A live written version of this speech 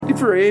If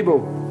you're able,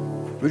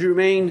 would you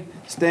remain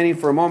standing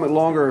for a moment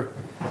longer?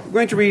 We're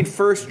going to read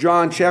 1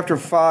 John chapter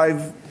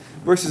 5,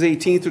 verses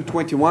 18 through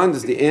 21.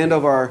 This is the end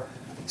of our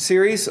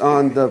series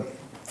on the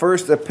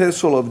first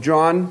epistle of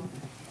John.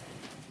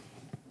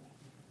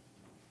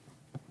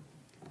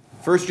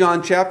 1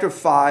 John chapter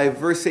 5,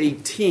 verse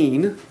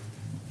 18.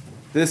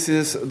 This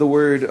is the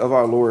word of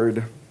our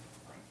Lord.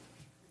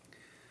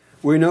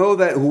 We know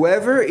that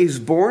whoever is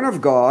born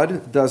of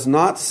God does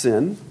not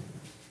sin,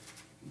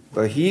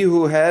 but he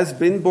who has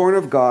been born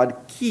of God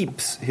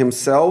keeps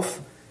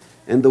himself,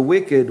 and the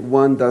wicked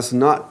one does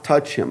not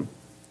touch him.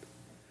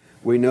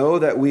 We know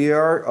that we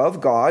are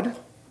of God,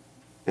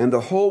 and the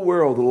whole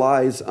world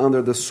lies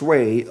under the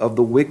sway of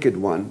the wicked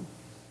one.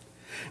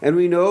 And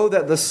we know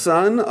that the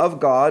Son of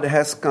God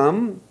has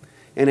come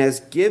and has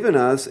given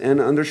us an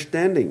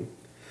understanding,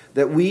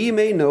 that we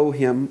may know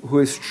him who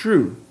is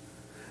true,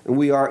 and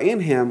we are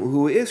in him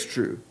who is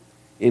true,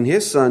 in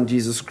his Son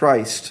Jesus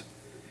Christ.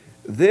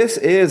 This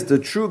is the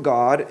true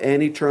God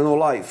and eternal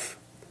life.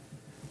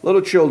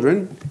 Little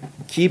children,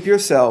 keep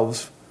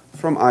yourselves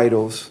from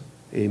idols.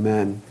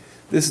 Amen.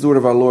 This is the word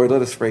of our Lord.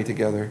 Let us pray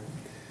together.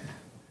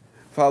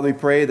 Father, we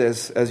pray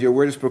that as your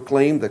word is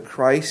proclaimed, that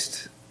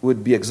Christ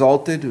would be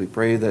exalted. We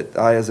pray that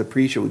I as a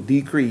preacher would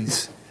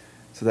decrease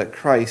so that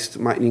Christ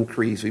might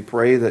increase. We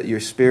pray that your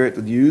Spirit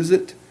would use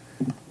it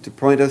to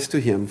point us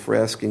to him. For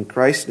asking in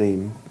Christ's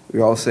name,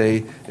 we all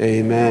say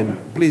amen.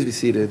 Please be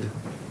seated.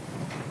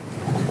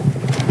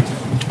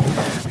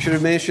 I should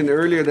have mentioned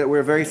earlier that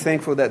we're very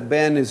thankful that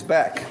Ben is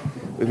back.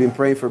 We've been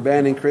praying for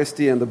Ben and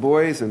Christy and the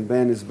boys, and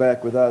Ben is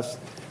back with us.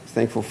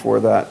 Thankful for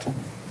that.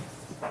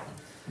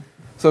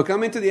 So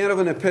coming to the end of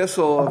an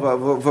epistle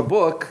of a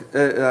book,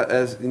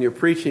 as in your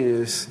preaching,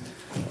 is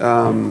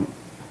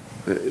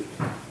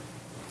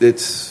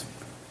it's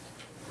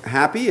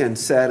happy and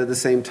sad at the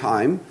same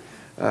time.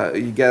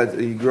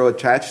 You grow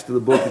attached to the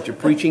book that you're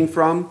preaching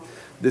from.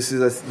 This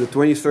is the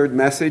 23rd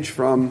message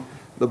from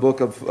the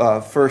book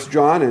of 1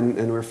 John,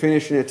 and we're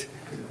finishing it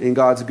in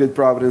God's good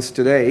providence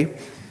today.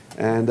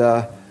 And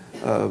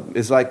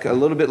it's like a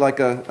little bit like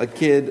a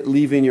kid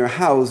leaving your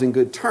house in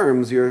good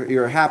terms.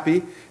 You're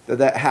happy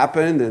that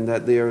happened and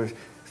that they are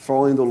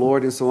following the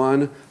Lord and so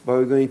on, but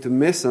we're going to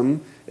miss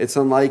them. It's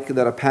unlike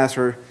that a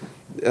pastor,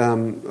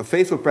 a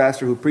faithful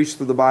pastor who preached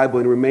through the Bible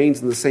and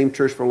remains in the same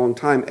church for a long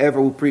time,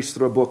 ever will preach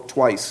through a book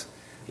twice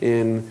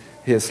in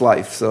his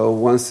life. So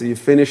once you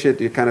finish it,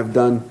 you're kind of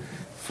done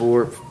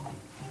for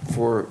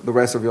the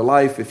rest of your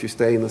life if you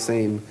stay in the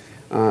same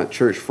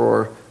church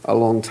for a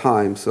long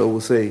time. So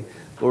we'll say,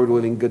 Lord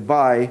willing,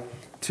 goodbye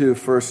to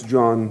 1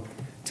 John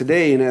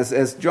today. And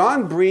as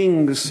John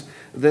brings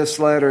this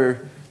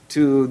letter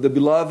to the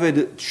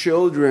beloved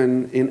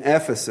children in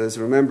Ephesus,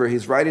 remember,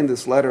 he's writing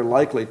this letter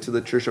likely to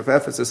the church of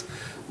Ephesus.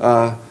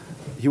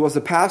 He was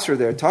the pastor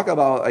there. Talk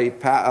about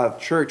a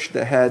church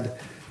that had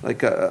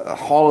like a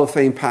Hall of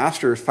Fame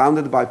pastor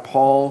founded by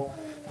Paul,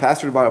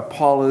 pastored by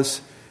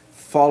Apollos,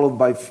 followed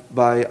by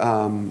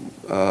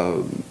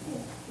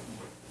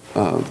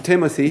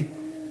Timothy,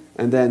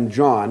 and then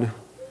John.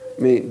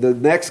 I mean, the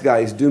next guy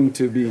is doomed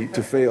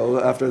to fail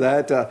after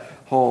that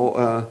Hall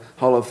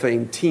of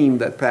Fame team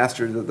that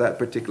pastored that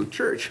particular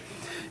church.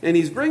 And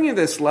he's bringing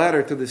this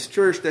letter to this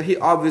church that he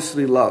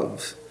obviously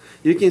loves.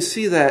 You can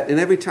see that, and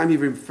every time he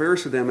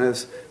refers to them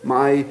as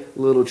my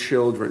little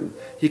children,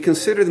 he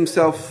considered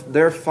himself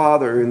their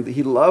father, and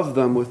he loved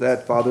them with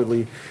that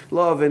fatherly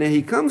love. And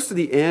he comes to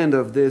the end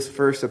of this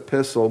first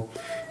epistle.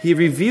 He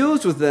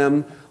reveals with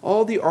them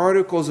all the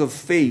articles of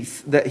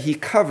faith that he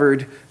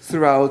covered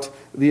throughout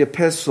the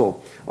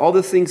epistle, all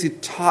the things he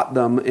taught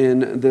them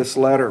in this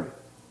letter.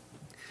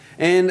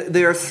 And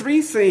there are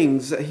three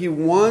things that he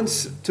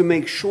wants to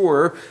make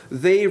sure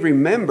they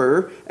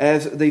remember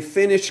as they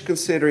finish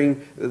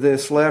considering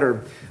this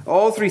letter.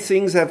 All three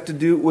things have to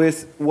do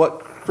with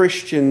what a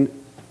Christian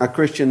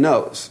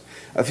knows.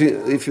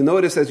 If you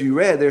notice as you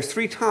read, there's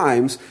three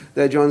times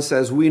that John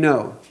says, we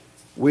know,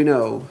 we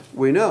know,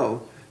 we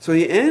know. So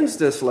he ends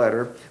this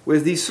letter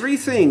with these three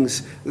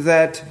things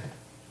that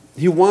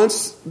he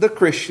wants the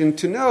Christian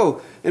to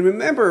know. And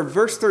remember,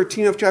 verse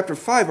 13 of chapter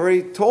 5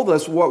 already told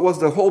us what was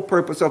the whole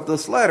purpose of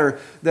this letter,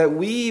 that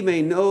we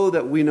may know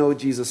that we know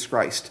Jesus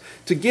Christ.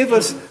 To give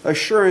us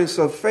assurance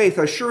of faith,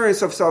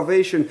 assurance of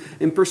salvation,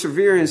 and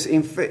perseverance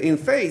in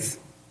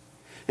faith.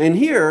 And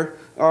here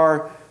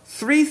are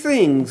three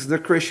things the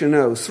Christian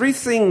knows, three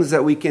things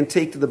that we can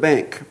take to the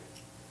bank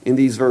in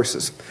these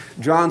verses.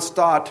 John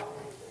Stott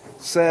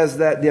says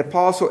that the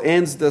apostle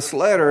ends this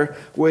letter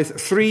with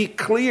three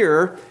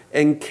clear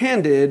and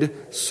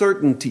candid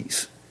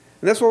certainties.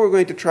 And that's what we're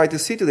going to try to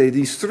see today,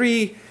 these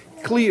three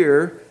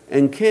clear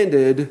and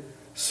candid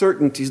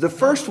certainties. The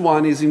first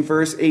one is in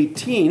verse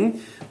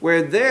 18,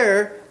 where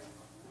there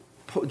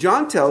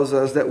John tells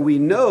us that we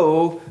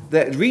know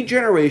that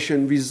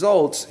regeneration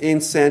results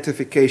in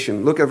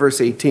sanctification. Look at verse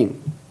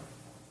 18.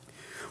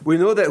 We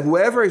know that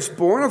whoever is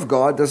born of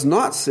God does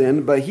not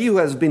sin, but he who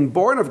has been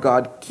born of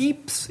God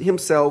keeps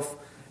himself,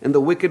 and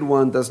the wicked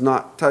one does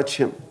not touch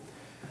him.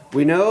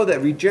 We know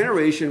that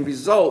regeneration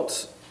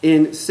results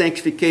in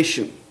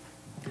sanctification.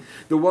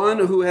 The one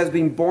who has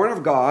been born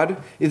of God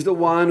is the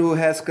one who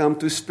has come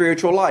to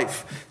spiritual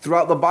life.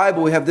 Throughout the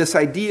Bible, we have this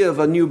idea of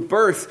a new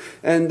birth,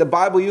 and the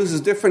Bible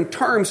uses different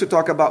terms to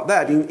talk about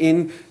that.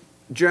 In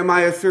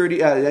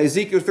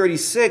Ezekiel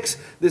 36,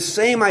 the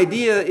same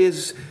idea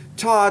is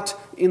taught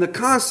in the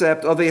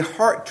concept of a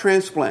heart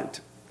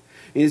transplant.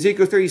 In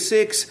Ezekiel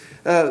 36,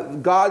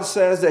 God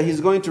says that He's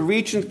going to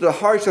reach into the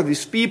hearts of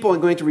His people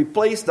and going to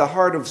replace the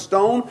heart of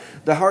stone,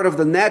 the heart of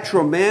the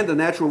natural man, the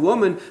natural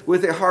woman,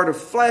 with a heart of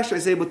flesh that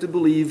is able to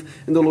believe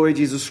in the Lord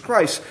Jesus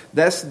Christ.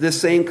 That's the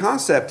same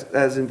concept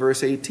as in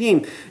verse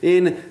 18.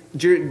 In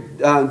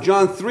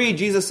John 3,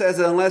 Jesus says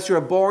that unless you're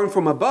born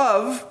from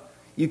above,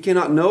 you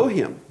cannot know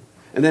Him.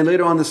 And then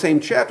later on in the same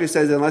chapter, He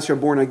says that unless you're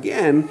born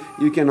again,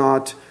 you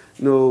cannot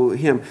know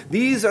Him.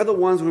 These are the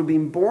ones who are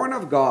being born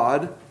of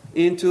God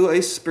into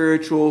a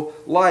spiritual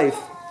life.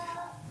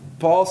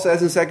 Paul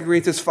says in 2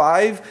 Corinthians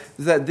 5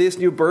 that this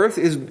new birth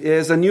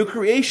is a new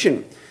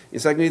creation. In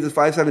 2 Corinthians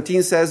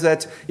 5:17 says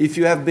that if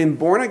you have been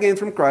born again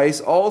from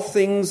Christ, all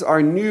things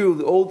are new,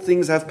 the old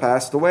things have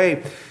passed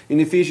away.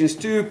 In Ephesians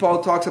 2,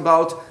 Paul talks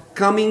about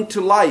coming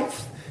to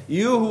life.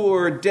 You who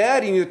are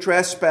dead in your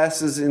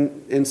trespasses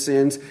and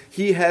sins,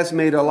 He has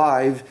made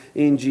alive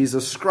in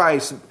Jesus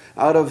Christ.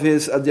 Out of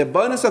the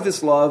abundance of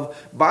His love,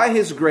 by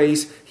His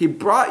grace, He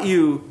brought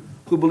you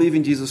who believe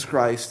in Jesus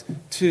Christ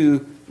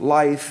to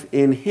life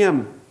in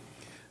Him.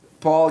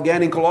 Paul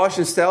again in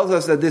Colossians tells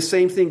us that this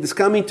same thing, this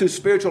coming to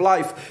spiritual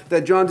life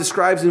that John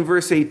describes in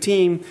verse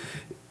 18,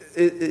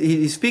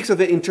 he speaks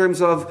of it in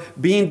terms of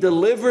being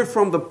delivered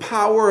from the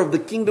power of the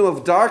kingdom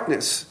of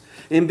darkness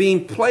and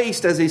being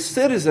placed as a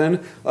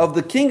citizen of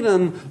the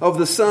kingdom of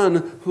the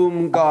Son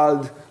whom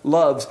God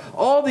loves.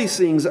 All these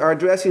things are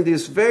addressing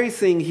this very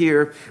thing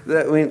here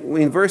that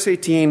in verse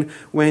 18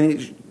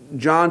 when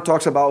John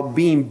talks about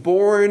being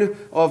born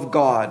of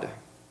God.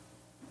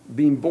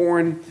 Being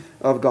born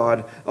of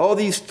God. All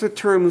these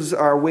terms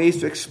are ways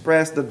to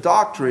express the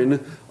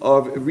doctrine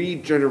of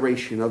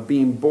regeneration, of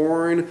being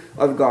born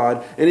of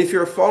God. And if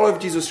you're a follower of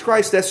Jesus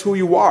Christ, that's who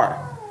you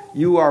are.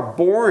 You are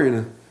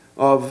born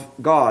of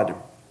God.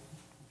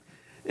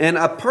 And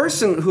a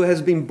person who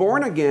has been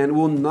born again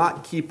will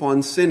not keep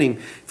on sinning.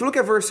 If you look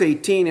at verse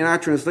 18 in our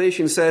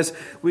translation, it says,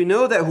 we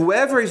know that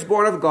whoever is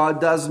born of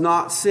God does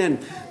not sin.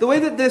 The way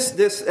that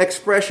this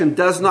expression,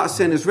 does not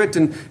sin, is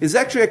written is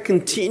actually a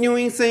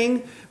continuing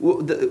thing.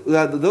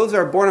 Those that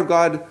are born of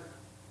God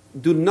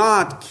do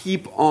not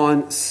keep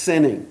on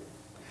sinning.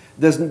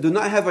 Do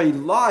not have a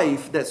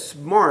life that's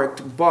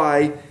marked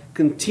by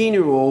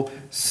continual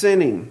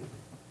sinning.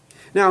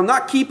 Now,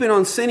 not keeping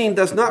on sinning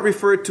does not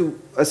refer to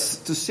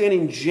sin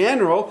in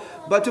general,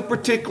 but to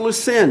particular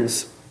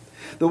sins.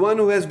 The one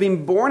who has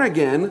been born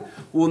again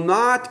will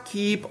not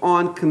keep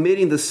on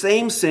committing the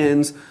same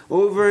sins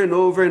over and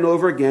over and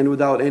over again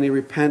without any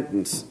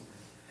repentance.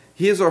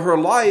 His or her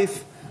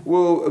life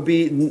will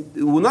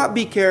not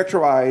be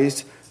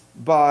characterized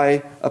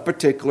by a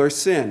particular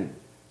sin.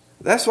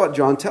 That's what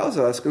John tells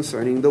us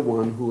concerning the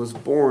one who was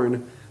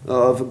born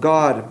of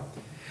God.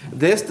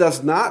 This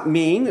does not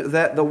mean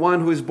that the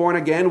one who is born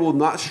again will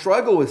not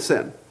struggle with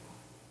sin.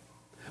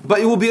 But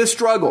it will be a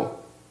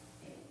struggle.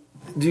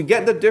 Do you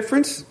get the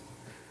difference?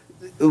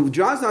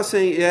 John's not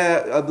saying,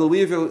 a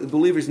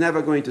believer is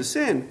never going to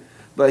sin.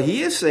 But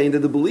he is saying that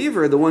the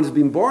believer, the one who's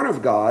been born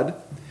of God,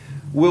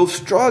 will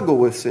struggle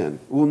with sin,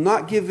 will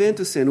not give in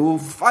to sin, will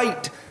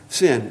fight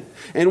sin.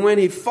 And when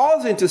he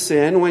falls into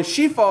sin, when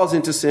she falls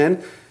into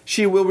sin,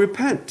 she will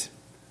repent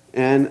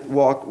and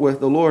walk with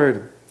the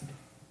Lord.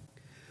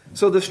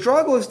 So the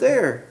struggle is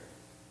there.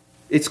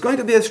 It's going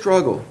to be a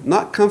struggle,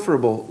 not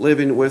comfortable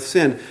living with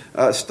sin.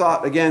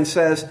 Stott again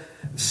says,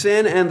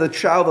 sin and the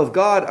child of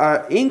God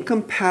are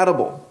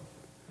incompatible.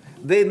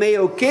 They may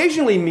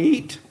occasionally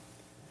meet,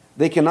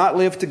 they cannot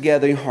live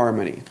together in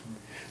harmony.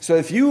 So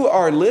if you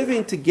are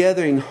living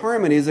together in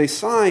harmony, is a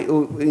sign,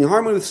 in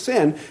harmony with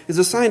sin, is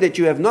a sign that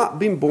you have not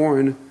been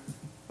born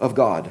of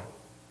God.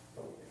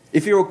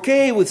 If you're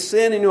okay with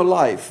sin in your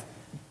life,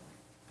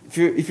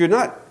 if you're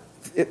not,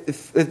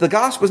 if the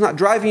gospel is not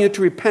driving you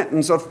to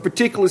repentance of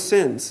particular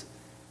sins,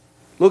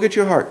 look at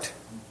your heart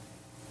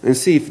and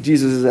see if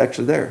Jesus is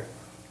actually there.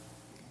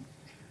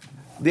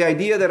 The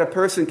idea that a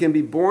person can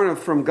be born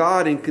from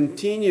God and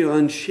continue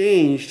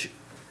unchanged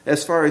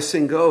as far as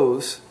sin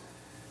goes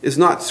is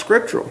not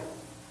scriptural.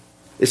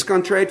 It's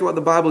contrary to what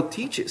the Bible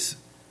teaches.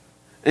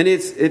 And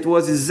it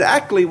was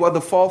exactly what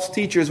the false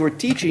teachers were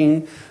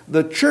teaching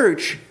the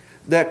church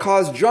that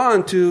caused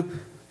John to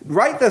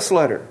write this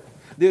letter.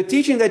 They're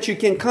teaching that you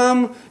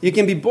can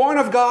be born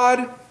of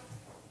God,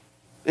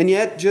 and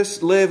yet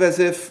just live as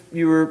if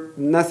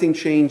nothing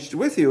changed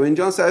with you. And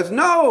John says,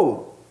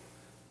 no!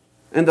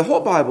 And the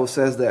whole Bible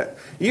says that.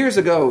 Years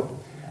ago,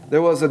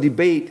 there was a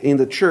debate in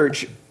the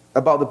church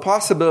about the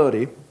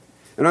possibility,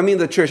 and I mean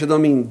the church, I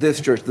don't mean this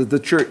church, the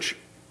church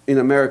in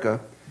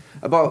America,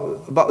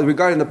 about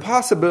regarding the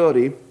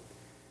possibility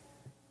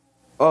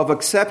of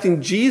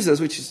accepting Jesus,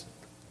 which is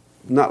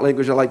not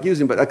language I like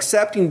using, but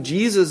accepting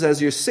Jesus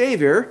as your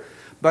Savior,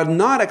 but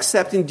not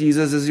accepting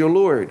Jesus as your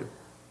Lord.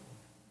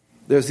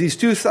 There's these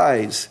two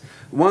sides.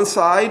 One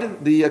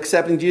side, the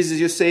accepting Jesus as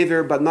your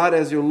Savior, but not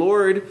as your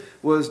Lord,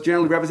 was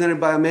generally represented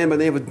by a man by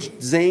the name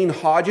of Zane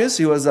Hodges.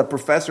 He was a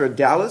professor at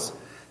Dallas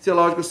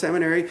Theological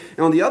Seminary. And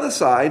on the other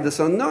side, the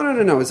son,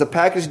 no. It's a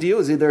package deal.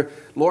 It's either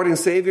Lord and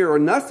Savior or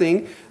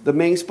nothing. The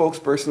main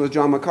spokesperson was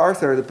John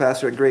MacArthur, the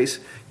pastor at Grace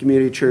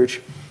Community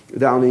Church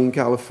down in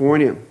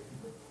California.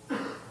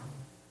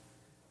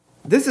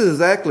 This is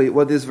exactly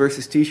what this verse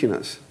is teaching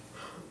us.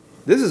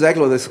 This is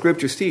exactly what the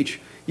scriptures teach.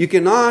 You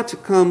cannot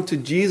come to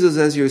Jesus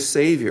as your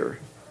Savior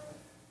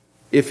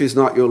if He's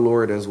not your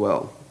Lord as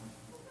well.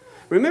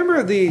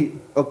 Remember the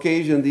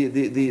occasion,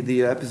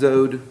 the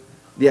episode,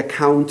 the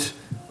account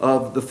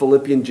of the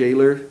Philippian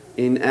jailer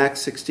in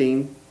Acts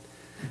 16?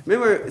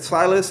 Remember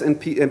Silas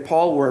and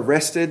Paul were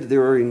arrested. They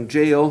were in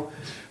jail.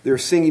 They were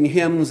singing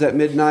hymns at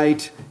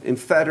midnight in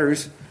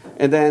fetters.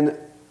 And then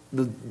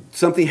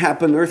something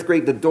happened,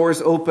 earthquake, the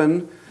doors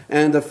opened.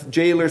 And the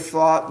jailer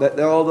thought that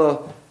all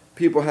the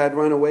people had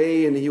run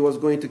away and he was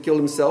going to kill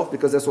himself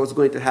because that's what's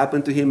going to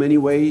happen to him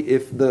anyway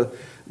if the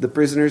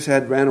prisoners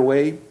had ran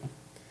away.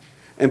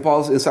 And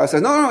Paul and Silas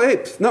says,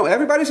 no,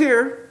 everybody's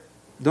here.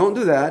 Don't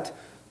do that.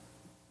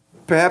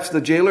 Perhaps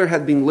the jailer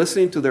had been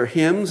listening to their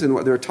hymns and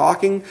what they were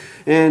talking,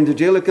 and the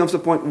jailer comes to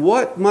the point,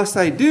 what must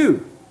I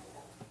do?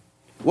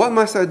 What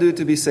must I do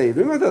to be saved?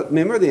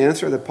 Remember the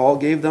answer that Paul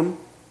gave them?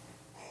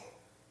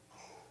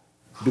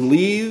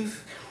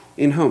 Believe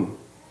in whom?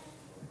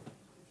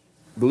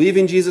 Believe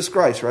in Jesus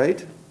Christ,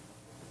 right?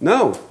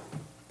 No.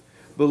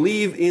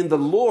 Believe in the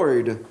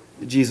Lord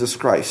Jesus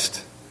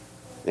Christ,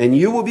 and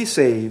you will be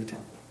saved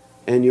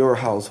and your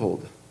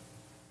household.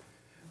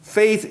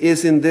 Faith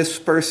is in this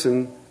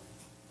person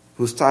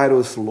whose title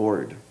is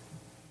Lord.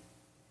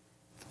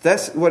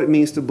 That's what it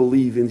means to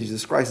believe in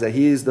Jesus Christ, that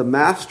He is the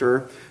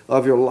master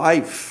of your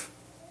life,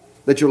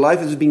 that your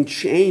life is being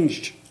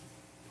changed,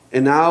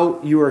 and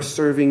now you are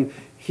serving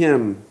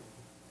Him.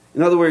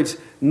 In other words,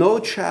 no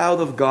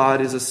child of God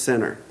is a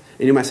sinner.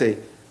 And you might say,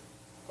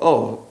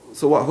 oh,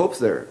 so what hope's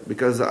there?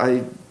 Because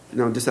I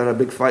just had a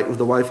big fight with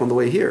the wife on the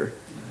way here.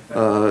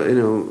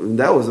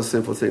 That was a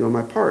sinful thing on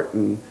my part,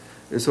 and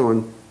so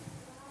on.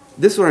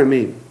 This is what I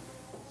mean.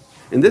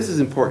 And this is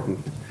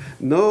important.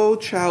 No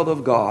child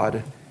of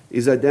God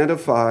is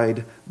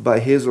identified by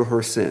his or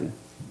her sin.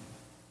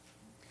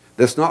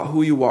 That's not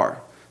who you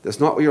are. That's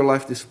not what your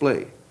life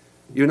displays.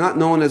 You're not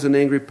known as an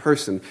angry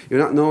person. You're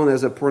not known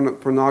as a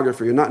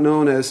pornographer. You're not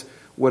known as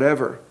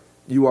whatever.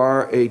 You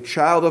are a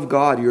child of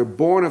God. You're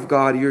born of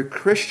God. You're a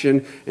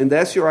Christian. And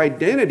that's your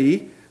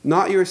identity,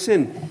 not your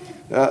sin.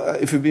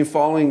 If you've been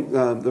following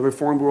the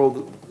Reformed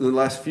world in the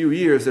last few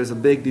years, there's a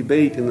big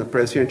debate in the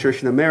Presbyterian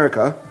Church in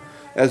America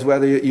as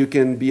whether you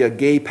can be a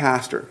gay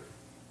pastor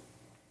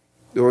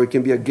or you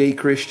can be a gay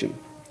Christian.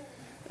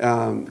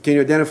 Can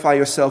you identify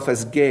yourself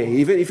as gay?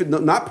 Even if you're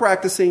not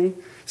practicing,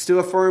 still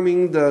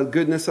affirming the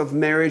goodness of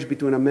marriage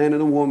between a man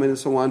and a woman and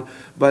so on,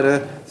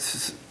 but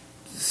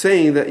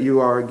saying that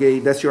you are gay,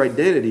 that's your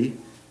identity.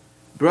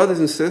 Brothers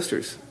and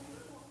sisters,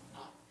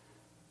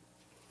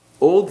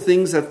 old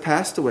things have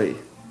passed away.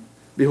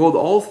 Behold,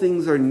 all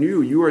things are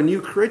new. You are a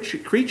new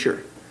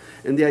creature.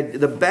 And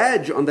the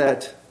badge on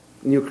that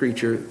new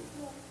creature,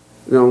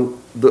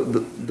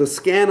 the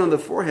scan on the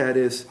forehead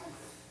is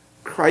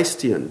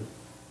Christian.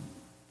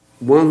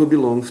 One who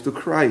belongs to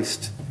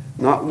Christ,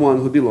 not one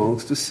who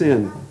belongs to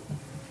sin.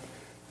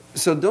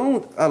 So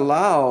don't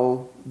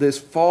allow this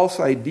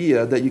false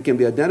idea that you can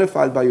be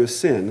identified by your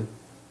sin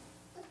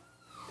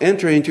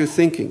enter into your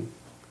thinking.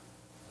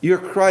 You're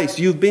Christ.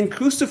 You've been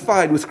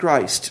crucified with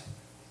Christ.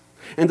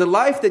 And the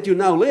life that you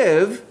now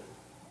live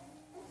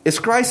is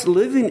Christ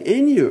living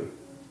in you.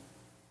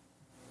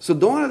 So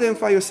don't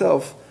identify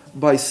yourself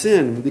by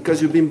sin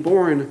because you've been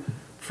born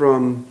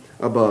from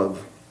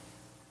above.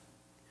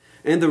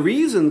 And the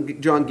reason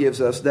John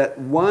gives us that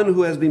one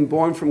who has been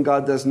born from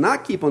God does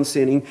not keep on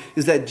sinning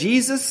is that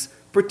Jesus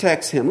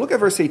protects him. Look at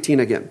verse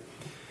 18 again.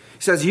 He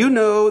says, you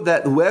know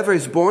that whoever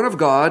is born of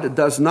God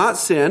does not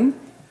sin,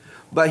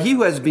 but he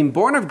who has been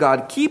born of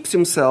God keeps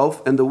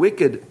himself, and the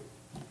wicked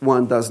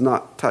one does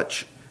not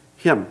touch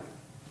him.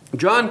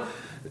 John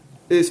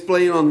is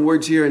playing on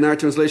words here, and our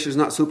translation is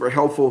not super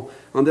helpful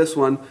on this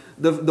one.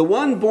 The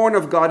one born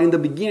of God in the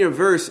beginning of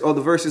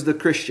the verse is the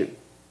Christian.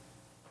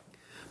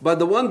 But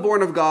the one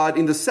born of God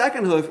in the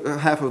second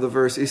half of the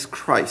verse is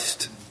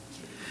Christ.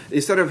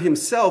 Instead of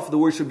himself, the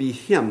word should be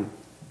him.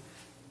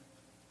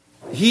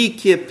 He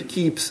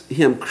keeps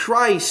him.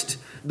 Christ,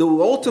 the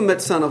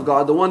ultimate Son of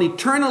God, the one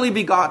eternally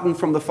begotten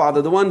from the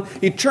Father, the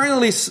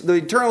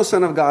eternal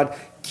Son of God,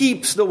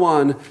 keeps the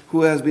one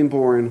who has been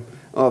born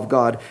of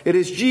God. It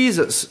is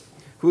Jesus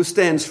who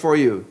stands for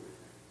you.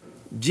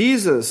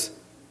 Jesus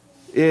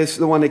is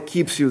the one that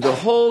keeps you. The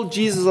whole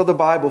Jesus of the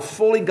Bible,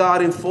 fully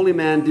God and fully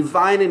man,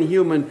 divine and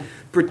human,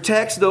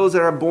 protects those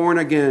that are born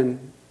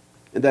again.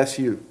 And that's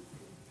you.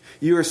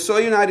 You are so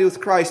united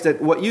with Christ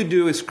that what you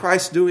do is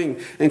Christ doing,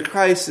 and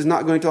Christ is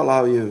not going to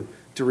allow you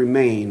to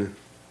remain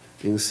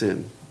in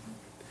sin.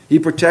 He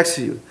protects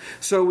you.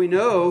 So we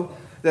know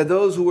that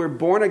those who were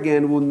born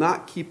again will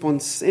not keep on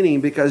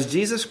sinning because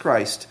Jesus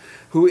Christ,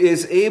 who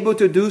is able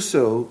to do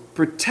so,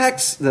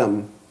 protects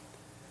them,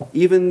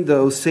 even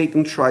though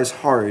Satan tries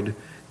hard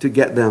to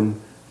get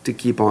them to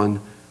keep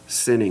on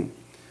sinning.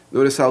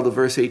 Notice how the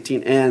verse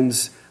 18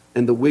 ends,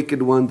 and the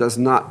wicked one does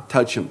not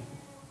touch him.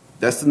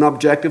 That's an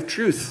objective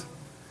truth.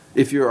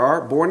 If you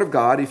are born of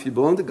God, if you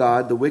belong to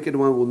God, the wicked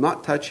one will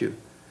not touch you.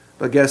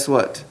 But guess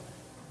what?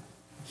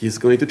 He's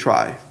going to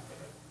try.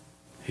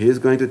 He is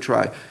going to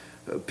try.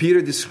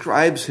 Peter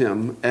describes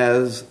him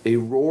as a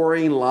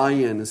roaring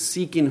lion,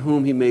 seeking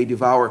whom he may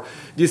devour.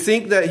 Do you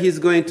think that he's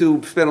going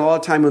to spend a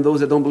lot of time on those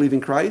that don't believe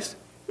in Christ?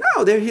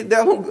 No,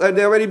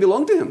 they already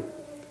belong to him.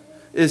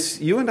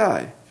 It's you and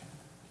I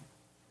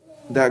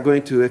that are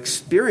going to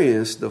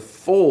experience the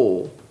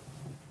full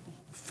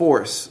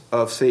force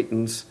of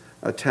Satan's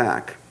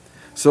attack.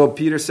 So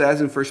Peter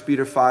says in 1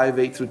 Peter 5,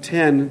 8 through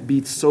 10,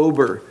 be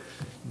sober,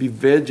 be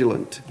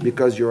vigilant,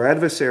 because your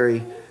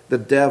adversary, the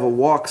devil,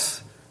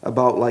 walks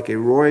about like a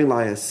roaring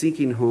lion,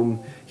 seeking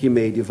whom he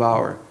may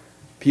devour.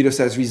 Peter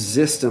says,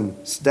 resist him,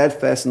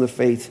 steadfast in the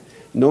faith,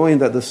 knowing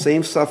that the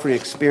same suffering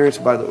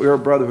experienced by your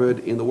brotherhood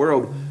in the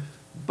world.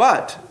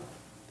 But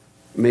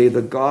may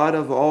the God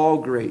of all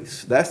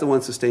grace, that's the one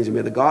who sustains you,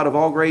 may the God of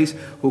all grace,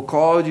 who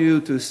called you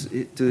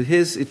to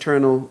his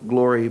eternal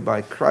glory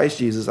by Christ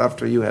Jesus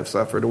after you have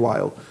suffered a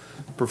while,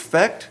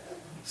 perfect,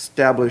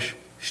 establish,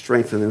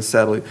 strengthen, and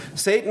settle you.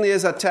 Satan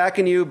is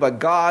attacking you, but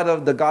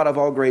the God of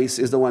all grace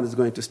is the one that's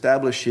going to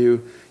establish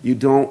you. You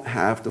don't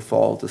have to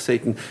fall to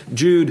Satan.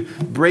 Jude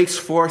breaks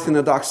forth in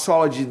the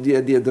doxology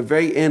at the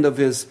very end of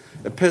his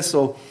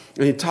epistle,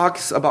 and he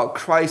talks about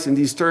Christ in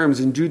these terms.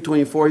 In Jude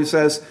 24, he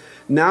says,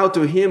 now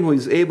to him who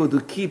is able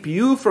to keep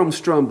you from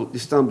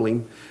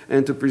stumbling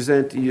and to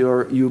present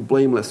you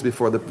blameless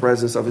before the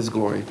presence of his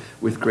glory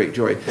with great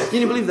joy. Can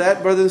you believe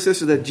that, brothers and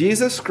sisters, that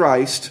Jesus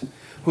Christ,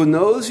 who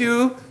knows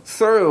you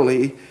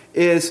thoroughly,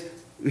 is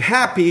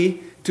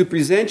happy to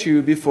present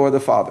you before the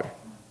Father?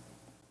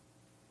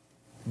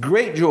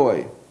 Great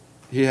joy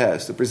he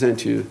has to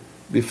present you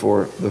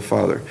before the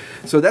Father.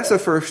 So that's the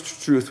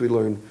first truth we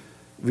learn.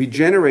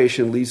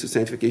 Regeneration leads to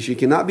sanctification. You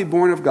cannot be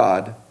born of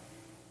God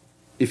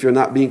if you're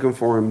not being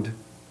conformed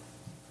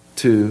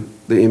to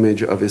the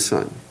image of his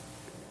Son.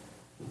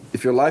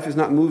 If your life is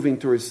not moving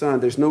towards his Son,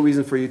 there's no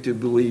reason for you to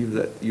believe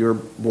that you're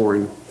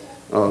born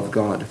of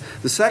God.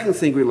 The second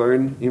thing we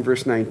learn in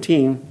verse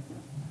 19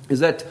 is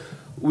that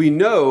we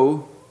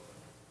know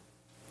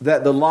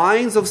that the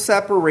lines of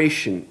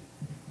separation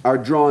are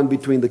drawn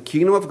between the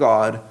kingdom of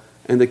God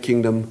and the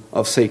kingdom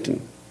of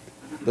Satan.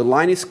 The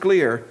line is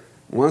clear.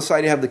 One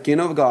side you have the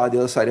kingdom of God, the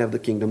other side you have the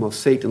kingdom of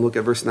Satan. Look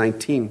at verse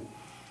 19.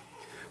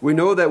 We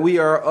know that we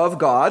are of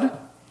God,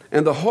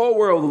 and the whole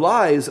world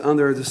lies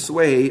under the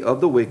sway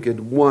of the wicked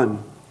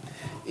one.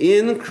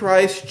 In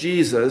Christ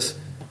Jesus,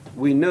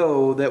 we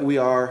know that we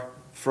are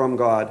from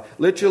God.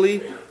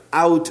 Literally,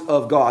 out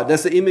of God.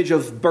 That's the image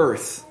of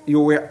birth.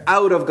 We're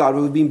out of God.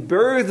 We've been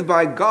birthed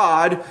by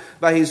God,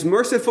 by his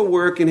merciful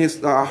work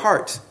in our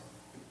heart.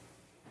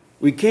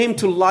 We came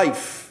to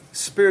life,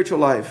 spiritual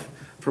life,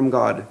 from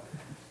God.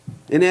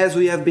 And as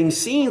we have been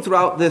seeing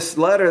throughout this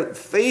letter,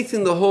 faith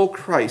in the whole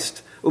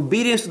Christ,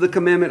 obedience to the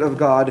commandment of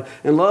God,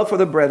 and love for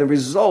the brethren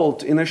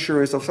result in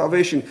assurance of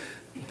salvation.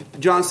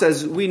 John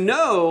says, we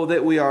know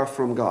that we are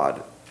from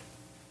God.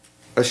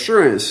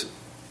 Assurance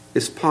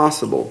is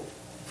possible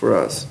for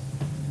us.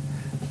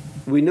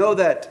 We know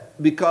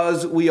that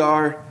because we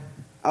are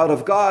out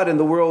of God and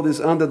the world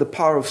is under the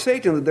power of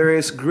Satan, that there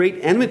is great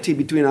enmity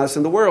between us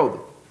and the world.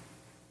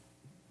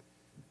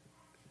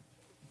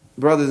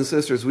 Brothers and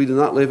sisters, we do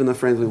not live in a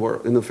friendly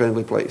world, in a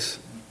friendly place.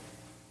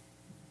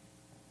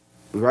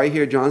 Right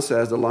here, John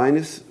says, the line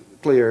is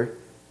clear.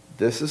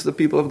 This is the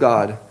people of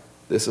God.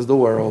 This is the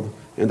world.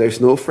 And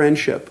there's no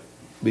friendship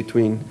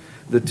between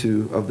the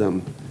two of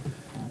them.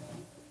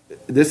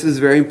 This is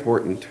very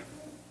important.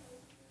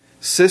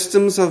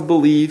 Systems of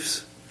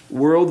beliefs,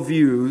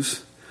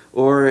 worldviews,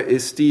 or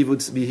as Steve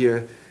would be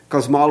here,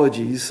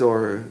 cosmologies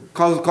or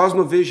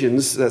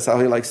cosmovisions, that's how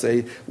he likes to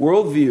say,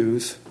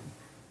 worldviews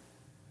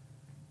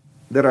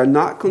that are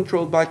not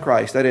controlled by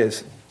Christ, that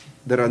is,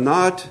 that are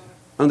not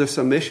under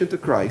submission to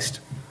Christ,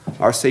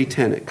 are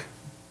satanic.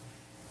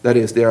 That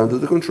is, they are under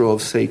the control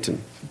of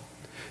Satan.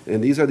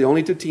 And these are the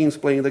only two teams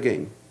playing the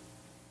game.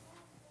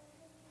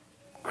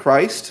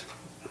 Christ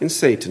and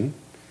Satan,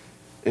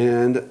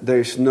 and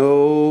there's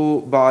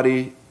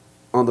nobody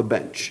on the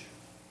bench.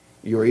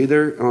 You're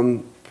either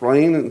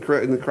playing in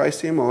the Christ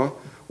team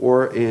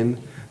or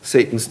in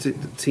Satan's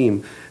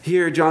team.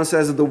 Here, John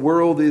says that the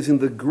world is in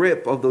the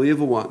grip of the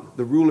evil one,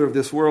 the ruler of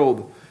this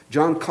world.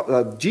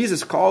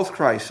 Jesus calls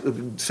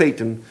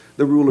Satan,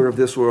 the ruler of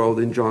this world,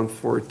 in John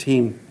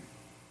 14.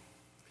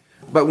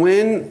 But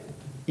when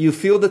you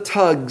feel the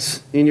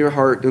tugs in your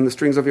heart, in the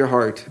strings of your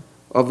heart,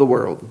 of the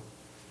world,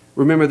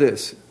 remember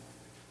this.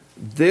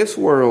 This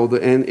world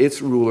and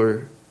its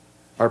ruler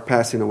are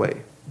passing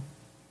away.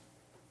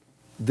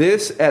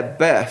 This, at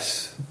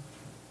best,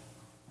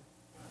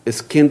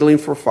 is kindling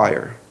for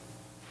fire.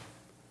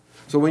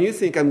 So when you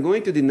think, I'm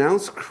going to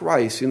denounce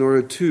Christ in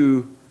order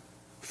to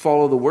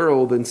follow the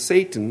world and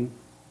Satan,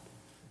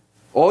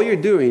 all you're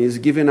doing is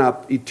giving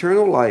up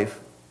eternal life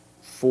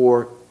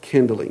for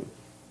kindling.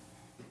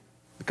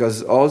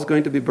 Because all is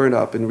going to be burned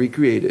up and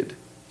recreated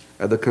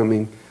at the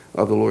coming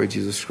of the Lord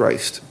Jesus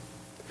Christ.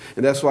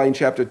 And that's why in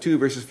chapter 2,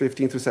 verses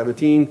 15 through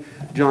 17,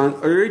 John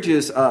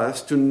urges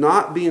us to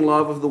not be in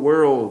love of the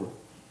world,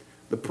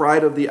 the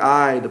pride of the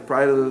eye, the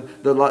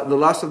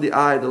lust of the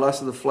eye, the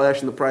lust of the flesh,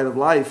 and the pride of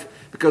life.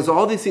 Because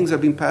all these things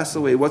have been passed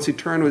away. What's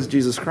eternal is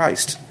Jesus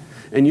Christ.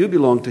 And you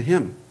belong to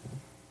Him.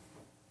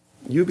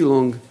 You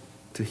belong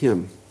to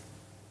Him.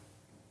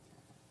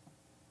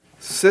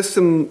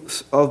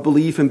 Systems of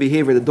belief and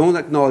behavior that don't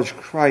acknowledge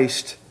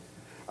Christ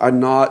are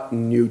not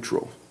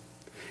neutral.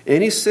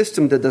 Any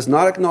system that does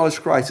not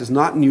acknowledge Christ is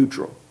not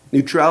neutral.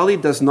 Neutrality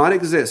does not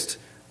exist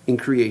in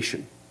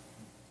creation.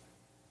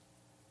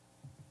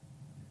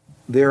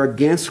 They are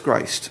against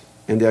Christ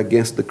and they're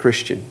against the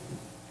Christian.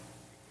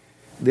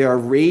 They are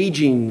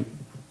raging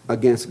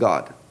against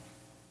God.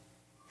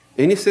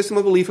 Any system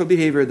of belief or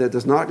behavior that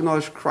does not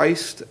acknowledge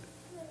Christ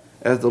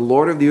as the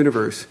Lord of the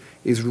universe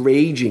is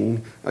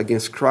raging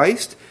against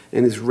Christ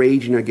and is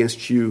raging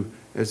against you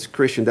as a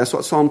Christian. That's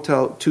what Psalm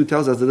 2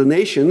 tells us, that the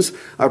nations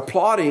are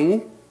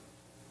plotting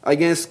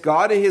against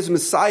God and His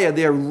Messiah.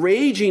 They are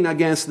raging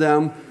against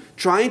them,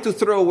 trying to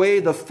throw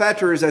away the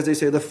fetters, as they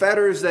say, the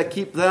fetters that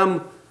keep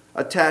them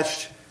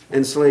attached,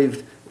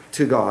 enslaved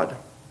to God.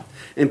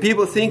 And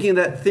people think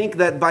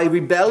that by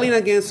rebelling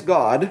against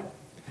God,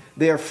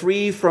 they are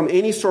free from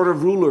any sort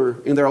of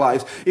ruler in their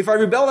lives. If I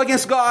rebel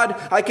against God,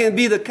 I can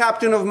be the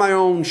captain of my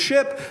own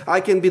ship.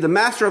 I can be the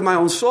master of my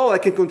own soul. I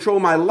can control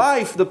my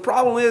life. The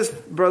problem is,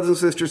 brothers and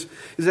sisters,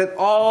 is that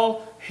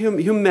all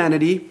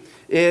humanity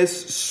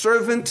is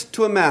servant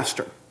to a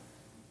master.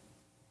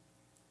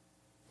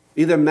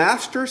 Either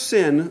master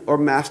sin or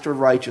master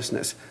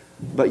righteousness.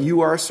 But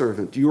you are a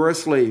servant. You are a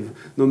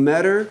slave. No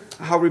matter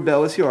how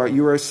rebellious you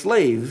are a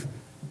slave.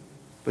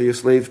 But you're a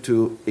slave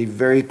to a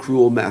very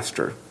cruel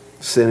master,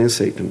 sin and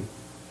Satan.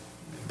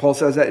 Paul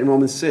says that in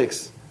Romans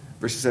 6,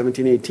 verses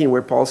 17 and 18,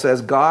 where Paul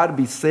says, God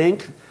be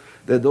thanked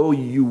that though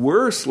you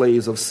were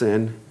slaves of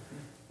sin,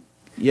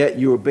 yet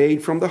you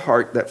obeyed from the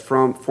heart that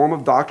form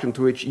of doctrine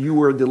to which you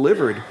were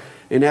delivered.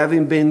 And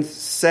having been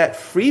set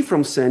free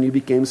from sin, you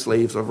became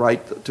slaves of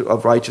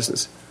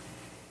righteousness.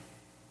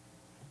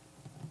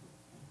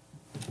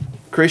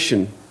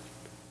 Christian,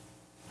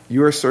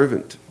 you are a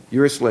servant.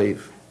 You're a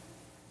slave.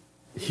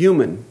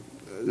 Human,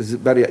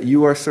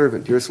 you are a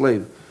servant. You're a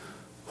slave.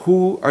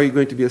 Who are you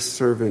going to be a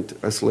servant,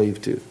 a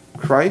slave to?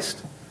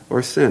 Christ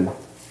or sin?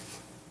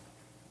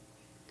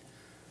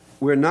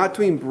 We're not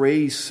to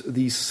embrace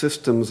these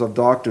systems of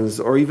doctrines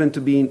or even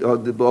to be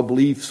the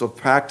beliefs of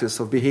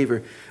practice, of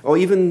behavior, or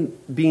even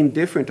being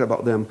different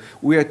about them.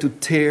 We are to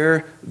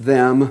tear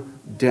them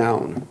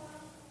down.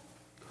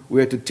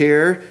 We are to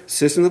tear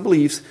systems of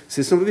beliefs,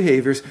 systems of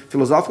behaviors,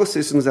 philosophical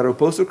systems that are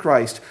opposed to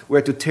Christ. We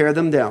are to tear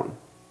them down.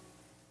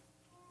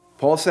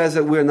 Paul says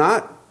that we're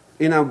not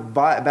in a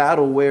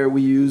battle where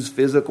we use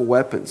physical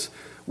weapons.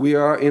 We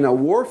are in a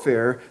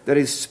warfare that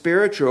is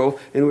spiritual,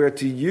 and we are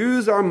to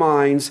use our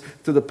minds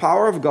through the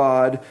power of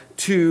God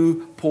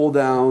to pull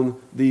down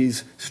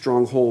these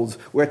strongholds.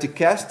 We are to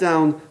cast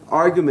down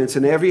arguments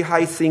and every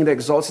high thing that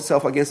exalts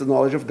itself against the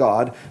knowledge of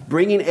God,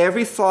 bringing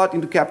every thought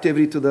into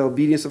captivity to the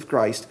obedience of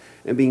Christ,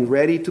 and being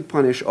ready to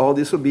punish all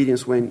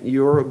disobedience when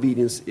your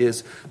obedience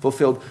is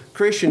fulfilled.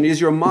 Christian, is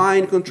your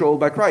mind controlled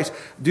by Christ?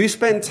 Do you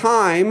spend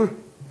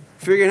time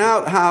figuring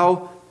out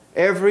how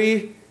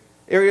every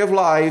area of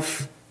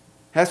life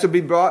has to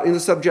be brought into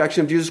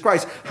subjection of Jesus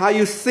Christ? How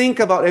you think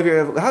about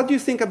how do you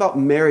think about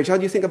marriage? How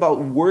do you think about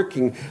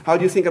working? How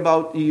do you think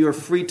about your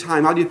free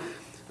time?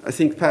 I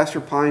think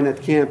Pastor Pine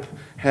at camp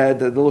had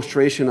the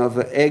illustration of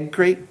an egg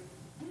crate,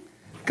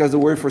 because the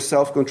word for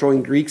self-control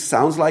in Greek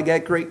sounds like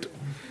egg crate.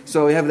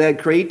 So you have an egg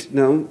crate,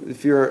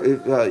 if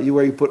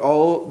where you put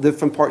all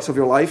different parts of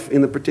your life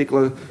in a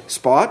particular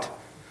spot.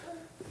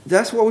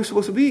 That's what we're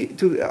supposed to be.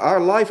 Our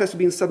life has to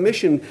be in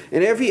submission,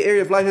 and every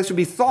area of life has to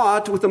be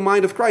thought with the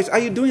mind of Christ. Are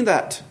you doing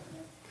that?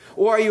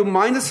 Or are you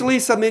mindlessly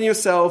submitting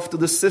yourself to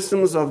the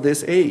systems of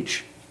this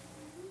age?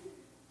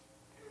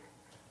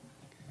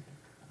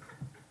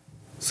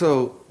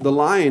 So the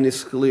line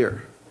is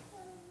clear.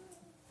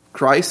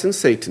 Christ and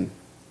Satan.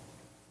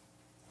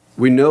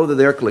 We know that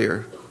they're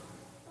clear.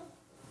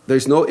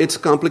 It's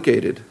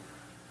complicated.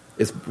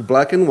 It's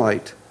black and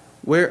white.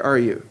 Where are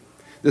you?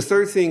 The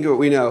third thing that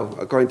we know,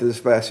 according to this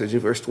passage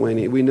in verse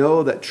 20, we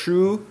know that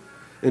true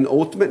and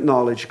ultimate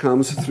knowledge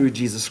comes through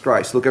Jesus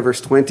Christ. Look at verse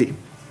 20.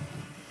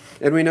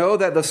 And we know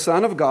that the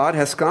Son of God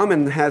has come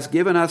and has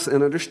given us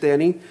an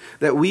understanding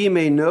that we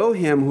may know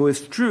Him who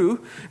is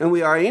true, and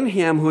we are in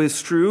Him who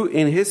is true,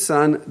 in His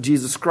Son,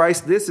 Jesus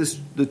Christ. This is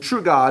the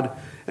true God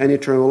and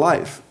eternal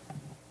life.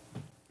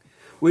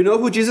 We know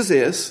who Jesus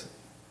is,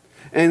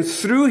 and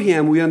through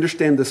Him we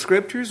understand the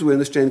Scriptures, we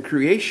understand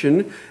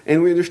creation,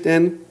 and we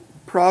understand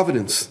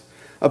providence.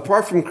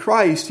 Apart from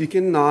Christ, you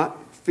cannot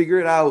figure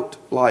it out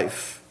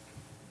life.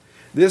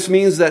 This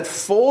means that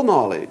full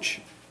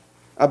knowledge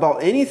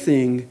about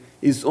anything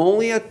is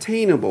only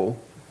attainable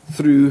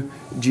through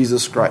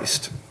Jesus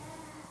Christ.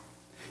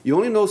 You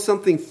only know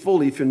something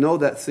fully if you know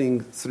that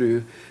thing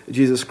through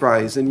Jesus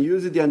Christ. And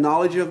using the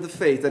analogy of the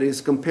faith, that is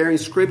comparing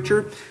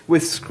Scripture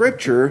with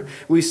Scripture,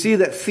 we see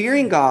that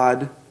fearing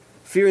God,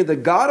 fearing the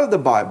God of the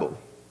Bible,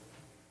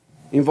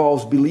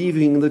 involves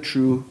believing in the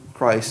true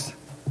Christ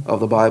of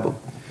the Bible.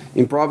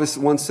 In Proverbs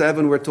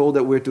 1:7, we're told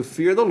that we're to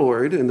fear the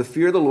Lord, and the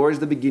fear of the Lord is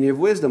the beginning of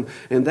wisdom.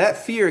 And that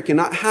fear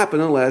cannot happen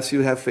unless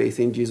you have faith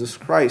in Jesus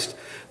Christ.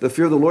 The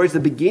fear of the Lord is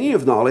the beginning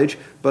of knowledge,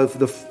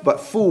 but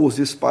fools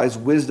despise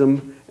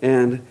wisdom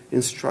and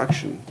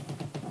instruction.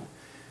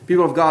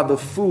 People of God, the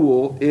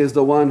fool is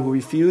the one who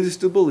refuses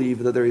to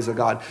believe that there is a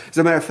God. As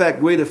a matter of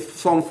fact, way to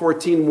Psalm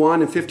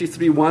 14:1 and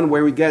 53:1,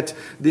 where we get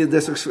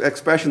this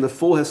expression, the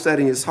fool has said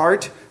in his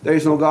heart, there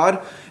is no God,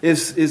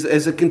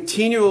 is a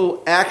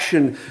continual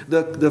action.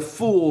 The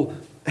fool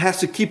has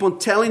to keep on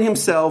telling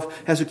himself,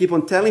 has to keep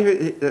on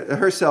telling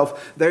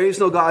herself, there is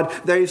no God,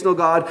 there is no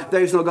God,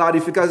 there is no God.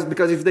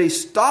 Because if they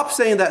stop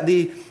saying that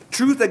the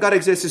truth that God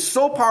exists is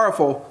so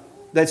powerful,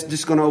 that's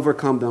just going to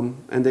overcome them,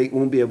 and they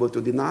won't be able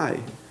to deny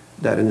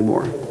that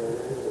anymore.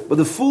 But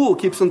the fool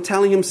keeps on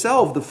telling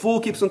himself, the fool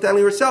keeps on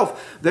telling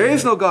herself, there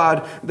is no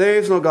God, there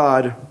is no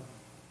God,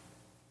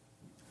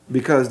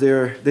 because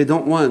they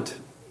don't want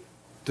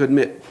to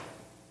admit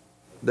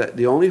that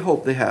the only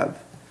hope they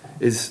have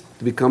is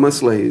to become a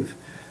slave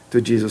to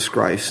Jesus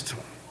Christ.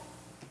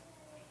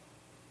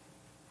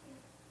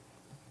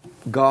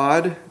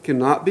 God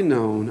cannot be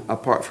known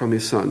apart from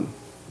His Son.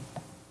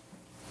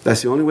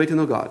 That's the only way to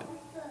know God.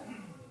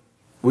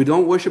 We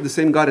don't worship the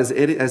same God as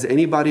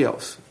anybody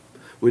else.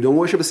 We don't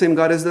worship the same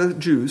God as the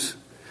Jews.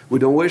 We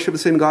don't worship the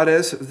same God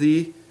as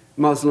the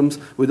Muslims.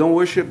 We don't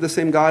worship the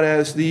same God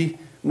as the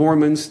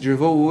Mormons,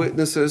 Jehovah's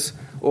Witnesses,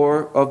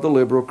 or of the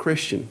liberal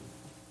Christian.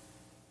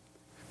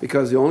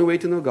 Because the only way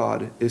to know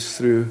God is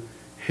through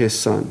His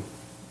Son.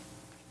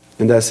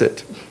 And that's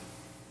it.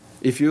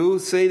 If you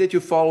say that you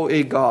follow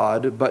a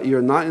God, but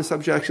you're not in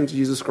subjection to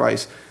Jesus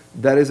Christ,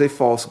 that is a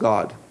false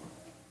God.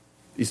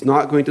 It's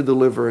not going to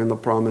deliver in the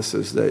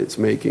promises that it's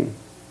making.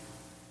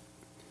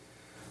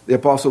 The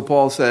Apostle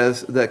Paul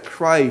says that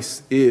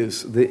Christ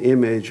is the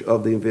image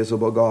of the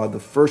invisible God, the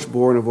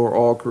firstborn of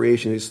all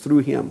creation. It's through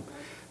Him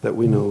that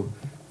we know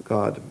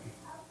God.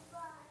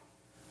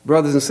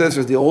 Brothers and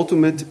sisters, the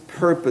ultimate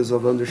purpose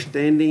of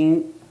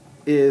understanding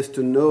is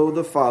to know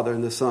the Father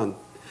and the Son.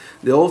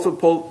 The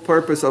ultimate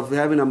purpose of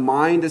having a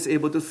mind that's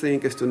able to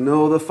think is to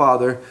know the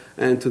Father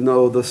and to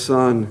know the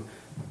Son.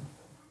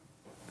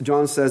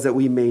 John says that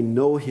we may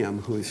know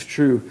Him who is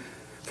true.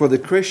 For the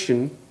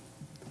Christian,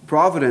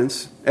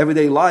 providence,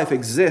 everyday life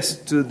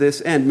exists to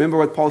this end. Remember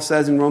what Paul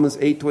says in Romans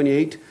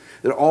 8:28?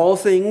 That all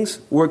things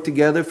work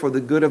together for the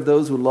good of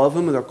those who love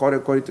Him and are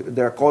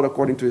called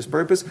according to His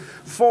purpose.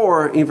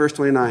 For, in verse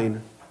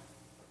 29,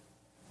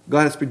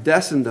 God has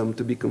predestined them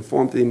to be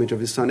conformed to the image of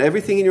His Son.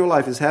 Everything in your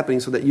life is happening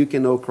so that you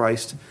can know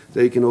Christ, so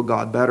that you can know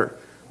God better.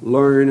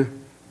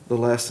 Learn the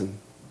lesson.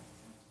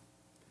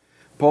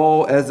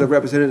 Paul, as the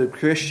representative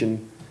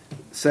Christian,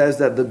 says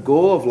that the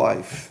goal of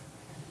life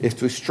is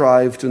to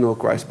strive to know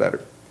Christ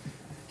better.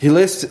 He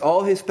lists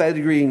all his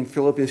pedigree in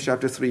Philippians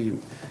chapter 3.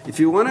 If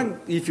you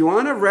want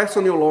to rest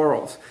on your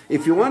laurels,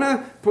 if you want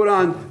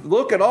to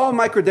look at all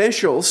my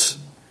credentials,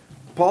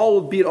 Paul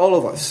will beat all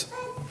of us.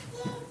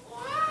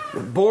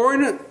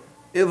 Born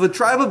of the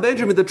tribe of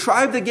Benjamin, the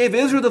tribe that gave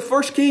Israel the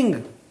first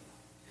king.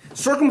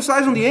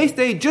 Circumcised on the 8th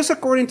day, just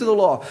according to the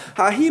law.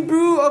 A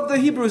Hebrew of the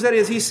Hebrews, that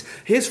is,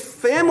 his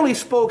family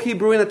spoke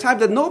Hebrew in a time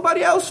that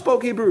nobody else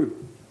spoke Hebrew.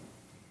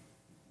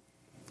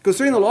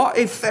 Concerning the law,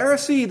 a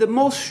Pharisee, the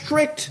most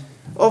strict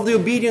of the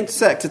obedient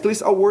sect, at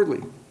least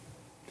outwardly.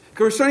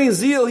 Concerning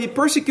zeal, he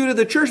persecuted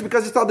the church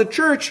because he thought the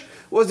church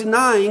was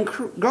denying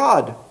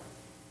God.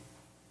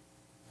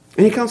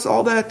 And he counts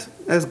all that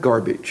as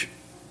garbage.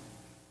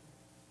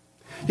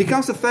 He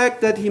counts the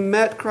fact that he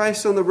met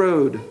Christ on the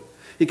road.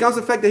 He counts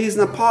the fact that he's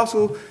an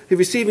apostle, he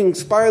receiving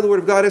inspired the word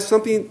of God as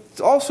something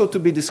also to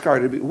be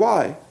discarded.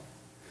 Why?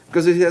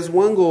 Because he has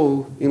one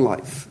goal in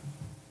life.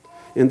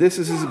 And this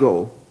is his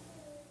goal.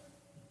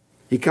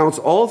 He counts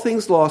all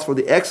things lost for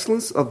the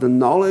excellence of the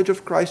knowledge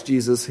of Christ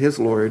Jesus, his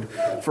Lord,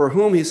 for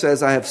whom he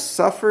says, I have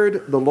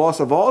suffered the loss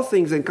of all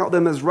things and count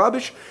them as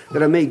rubbish,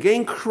 that I may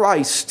gain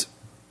Christ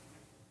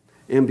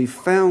and be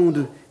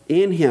found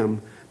in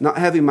Him, not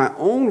having my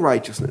own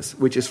righteousness,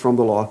 which is from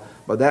the law,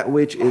 but that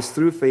which is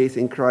through faith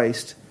in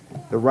Christ,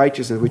 the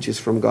righteousness which is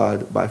from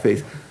God by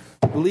faith.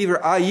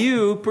 Believer, are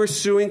you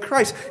pursuing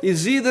Christ?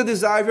 Is He the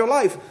desire of your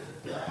life?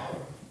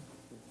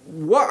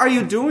 What are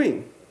you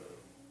doing?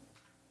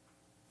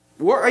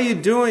 What are you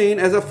doing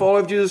as a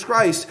follower of Jesus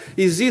Christ?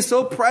 Is He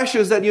so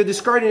precious that you're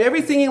discarding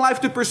everything in life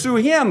to pursue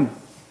Him?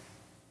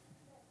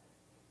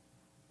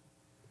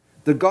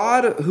 The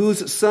God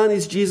whose Son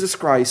is Jesus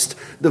Christ,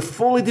 the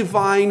fully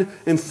divine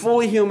and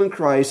fully human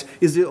Christ,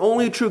 is the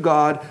only true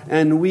God,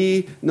 and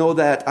we know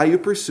that. Are you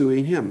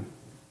pursuing Him?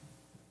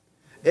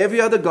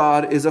 Every other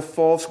god is a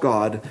false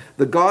god.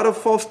 The god of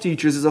false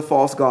teachers is a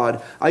false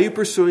god. Are you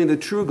pursuing the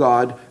true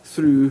God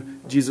through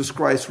Jesus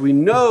Christ? We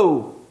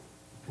know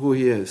who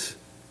he is.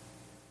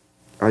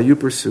 Are you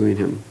pursuing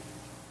him?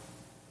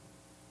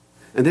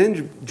 And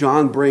then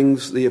John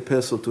brings the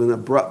epistle to an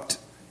abrupt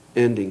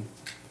ending.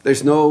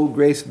 There's no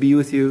grace be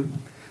with you.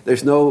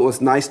 There's no, it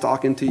was nice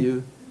talking to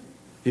you.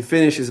 He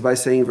finishes by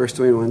saying, verse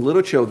 21,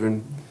 little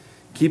children,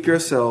 keep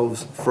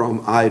yourselves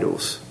from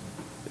idols.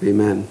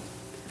 Amen.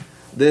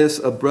 This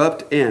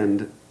abrupt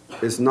end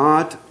is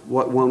not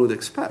what one would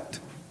expect.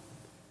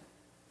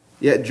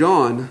 Yet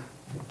John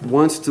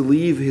wants to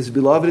leave his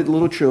beloved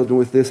little children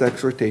with this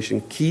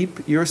exhortation.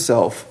 Keep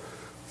yourself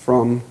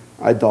from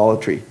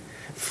idolatry.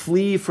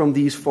 Flee from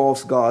these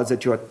false gods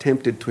that you are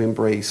tempted to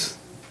embrace.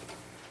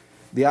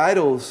 The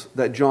idols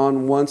that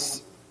John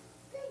wants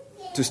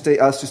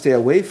us to stay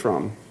away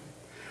from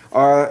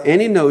are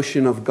any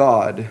notion of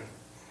God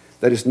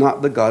that is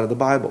not the God of the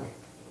Bible.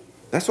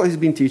 That's why he's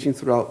been teaching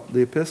throughout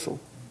the epistle.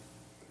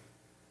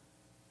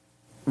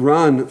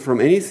 Run from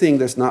anything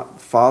that's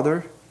not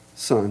Father,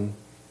 Son,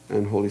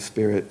 and Holy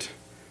Spirit.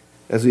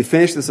 As we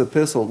finish this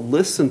epistle,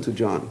 listen to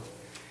John.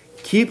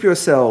 Keep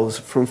yourselves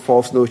from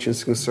false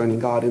notions concerning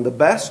God. And the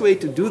best way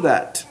to do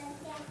that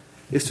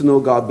is to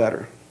know God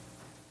better.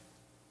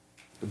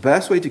 The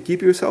best way to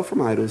keep yourself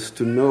from idols is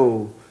to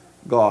know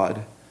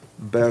God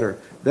better.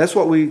 That's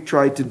what we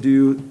try to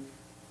do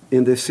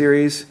in this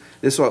series.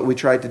 This is what we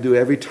try to do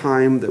every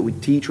time that we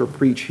teach or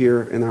preach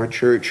here in our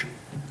church.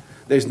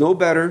 There's no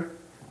better,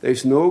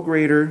 there's no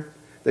greater,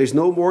 there's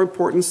no more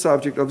important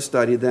subject of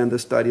study than the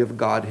study of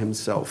God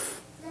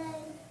himself.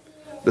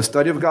 The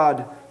study of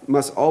God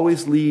must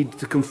always lead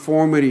to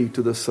conformity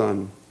to the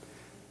Son.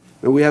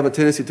 And we have a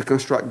tendency to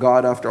construct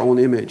God after our own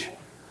image.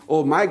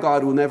 Oh, my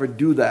God will never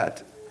do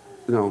that.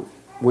 When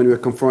we're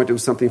confronted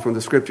with something from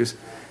the Scriptures.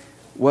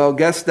 Well,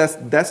 guess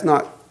that's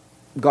not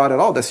God at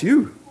all. That's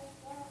you.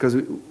 Because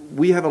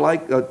we have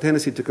a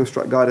tendency to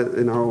construct God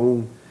in our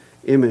own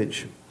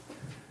image.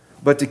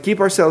 But to keep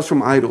ourselves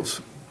from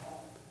idols,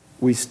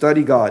 we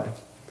study God,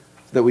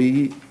 that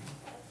we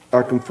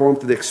are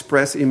conformed to the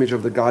express image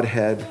of the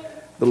Godhead,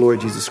 the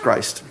Lord Jesus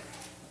Christ.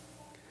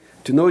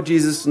 To know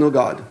Jesus, to know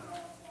God.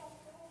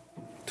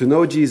 To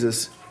know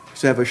Jesus is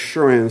to have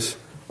assurance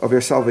of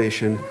your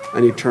salvation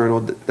and eternal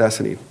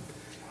destiny.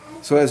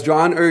 So as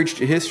John urged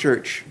his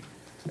church,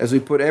 as we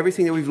put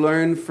everything that we've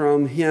learned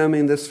from him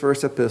in this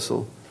first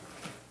epistle,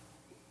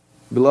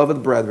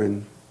 beloved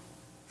brethren,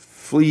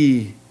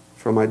 flee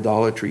from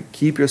idolatry.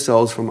 Keep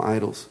yourselves from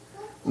idols.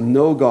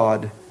 Know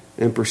God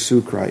and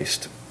pursue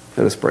Christ.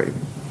 Let us pray.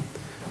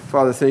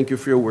 Father, thank you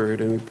for your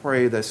word, and we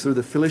pray that through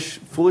the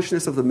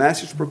foolishness of the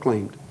message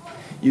proclaimed,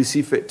 you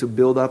see fit to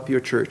build up your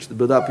church, to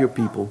build up your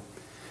people,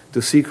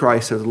 to see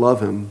Christ and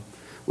love him.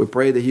 We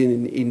pray that he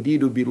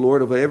indeed would be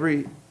Lord of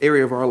every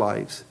area of our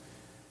lives,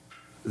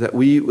 that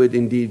we would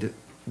indeed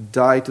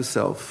die to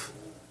self,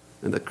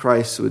 and that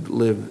Christ would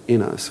live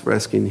in us. We're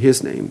asking in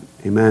his name.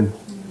 Amen.